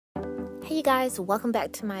Hey you guys, welcome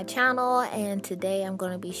back to my channel, and today I'm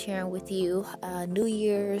going to be sharing with you a New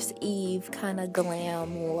Year's Eve kind of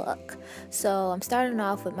glam look. So I'm starting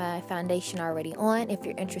off with my foundation already on. If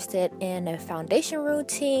you're interested in a foundation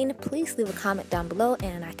routine, please leave a comment down below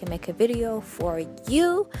and I can make a video for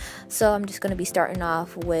you. So I'm just going to be starting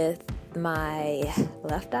off with my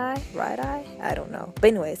left eye, right eye, I don't know, but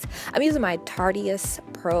anyways, I'm using my Tarteist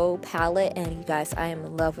Pro palette, and you guys, I am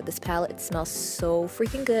in love with this palette. It smells so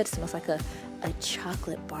freaking good. It smells like a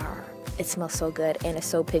chocolate bar. It smells so good and it's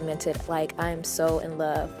so pigmented. Like, I'm so in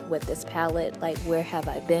love with this palette. Like, where have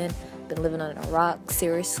I been living on a rock,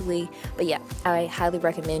 seriously. But yeah, I highly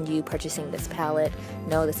recommend you purchasing this palette.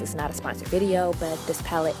 No, this is not a sponsored video, but this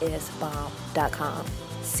palette is bomb.com,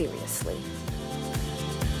 seriously.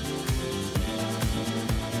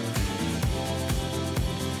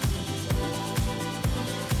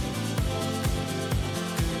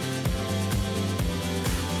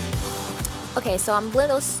 Okay, so I'm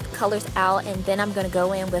blending those colors out, and then I'm going to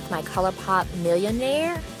go in with my ColourPop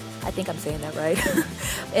Millionaire. I think I'm saying that right.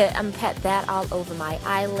 I'm going to pat that all over my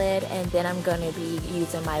eyelid, and then I'm going to be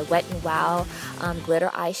using my Wet n Wild glitter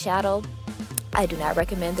eyeshadow. I do not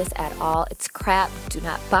recommend this at all. It's crap. Do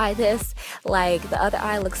not buy this. Like, the other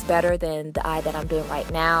eye looks better than the eye that I'm doing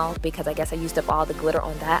right now, because I guess I used up all the glitter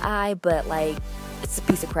on that eye, but like, it's a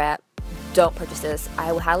piece of crap. Don't purchase this.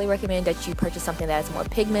 I would highly recommend that you purchase something that is more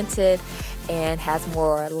pigmented and has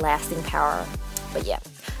more lasting power. But yeah,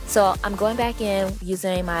 so I'm going back in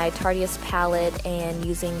using my Tarteist palette and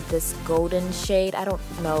using this golden shade. I don't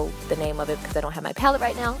know the name of it because I don't have my palette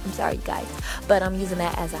right now. I'm sorry, guys, but I'm using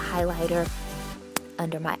that as a highlighter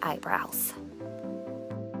under my eyebrows.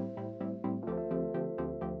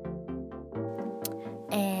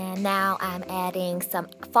 And now I'm adding some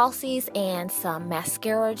falsies and some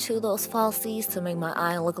mascara to those falsies to make my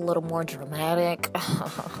eye look a little more dramatic.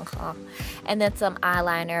 And then some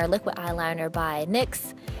eyeliner, liquid eyeliner by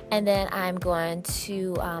NYX. And then I'm going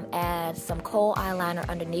to add some kohl eyeliner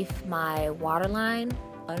underneath my waterline.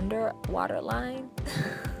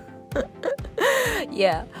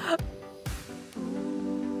 Yeah.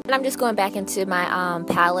 And I'm just going back into my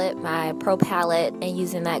palette, my Pro palette, and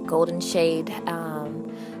using that golden shade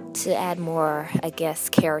to add more, I guess,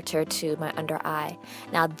 character to my under eye.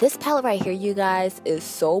 Now, this palette right here, you guys, is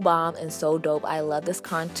so bomb and so dope. I love this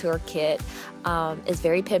contour kit. It's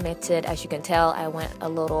very pigmented. As you can tell, I went a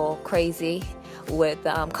little crazy with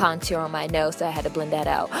contour on my nose, so I had to blend that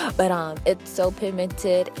out. But it's so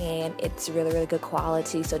pigmented and it's really, really good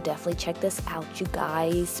quality, so definitely check this out, you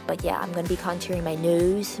guys. But yeah, I'm going to be contouring my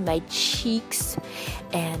nose, my cheeks,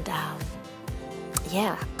 and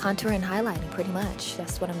yeah, contour and highlighting pretty much.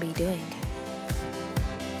 That's what I'm going to be doing.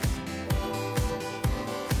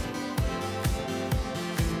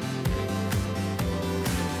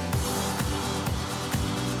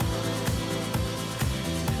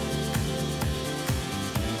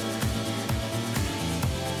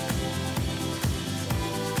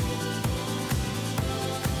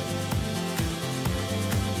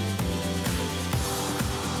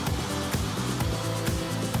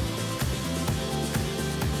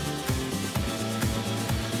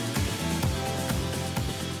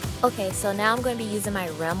 Okay, so now I'm going to be using my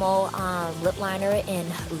Rimmel lip liner in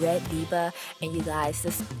Red Diva, and you guys,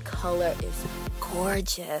 this color is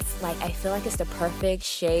gorgeous. Like, I feel like it's the perfect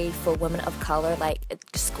shade for women of color. Like, it's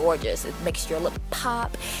just gorgeous. It makes your lip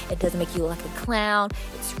pop. It doesn't make you look like a clown.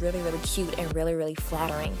 It's really, really cute and really, really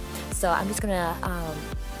flattering. So I'm just gonna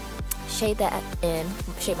shade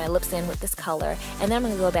my lips in with this color, and then I'm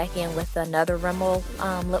gonna go back in with another Rimmel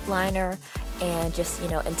lip liner and just, you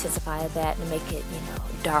know, intensify that and make it, you know,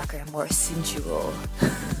 darker and more sensual.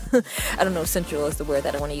 I don't know if sensual is the word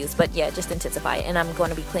that I want to use, but yeah, just intensify it. And I'm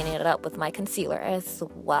going to be cleaning it up with my concealer as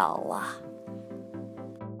well.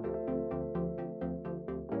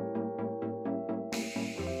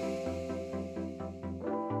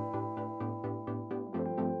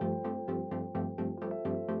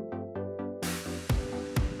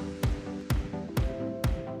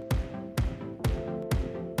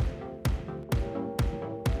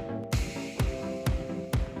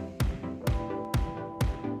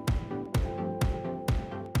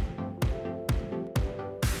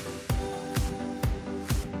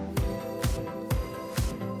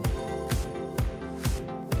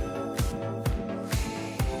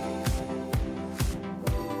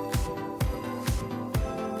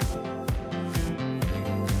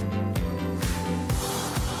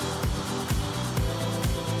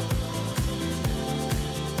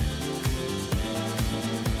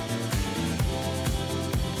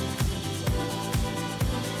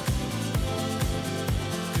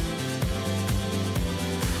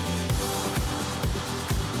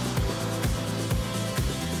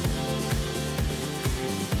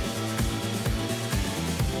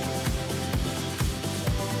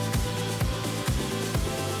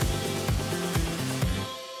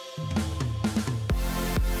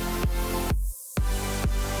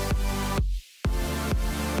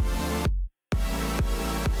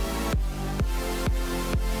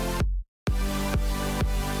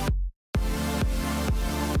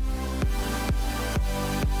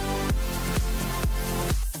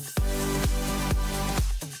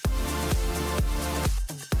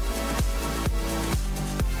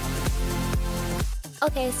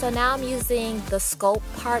 Okay, so now I'm using the sculpt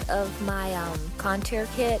part of my contour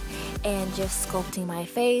kit and just sculpting my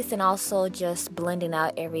face, and also just blending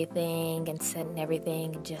out everything and setting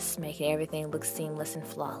everything and just making everything look seamless and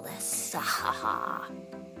flawless.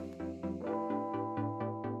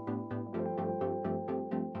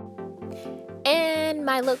 And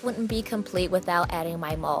my look wouldn't be complete without adding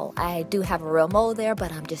my mole. I do have a real mole there,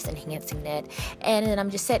 but I'm just enhancing it. And then I'm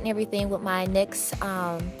just setting everything with my NYX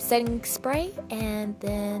setting spray. And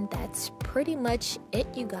then that's pretty much it,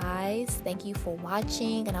 you guys. Thank you for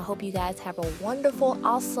watching, and I hope you guys have a wonderful,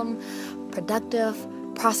 awesome, productive,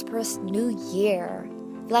 prosperous new year.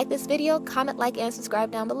 If you like this video, comment, like, and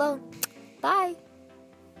subscribe down below. Bye.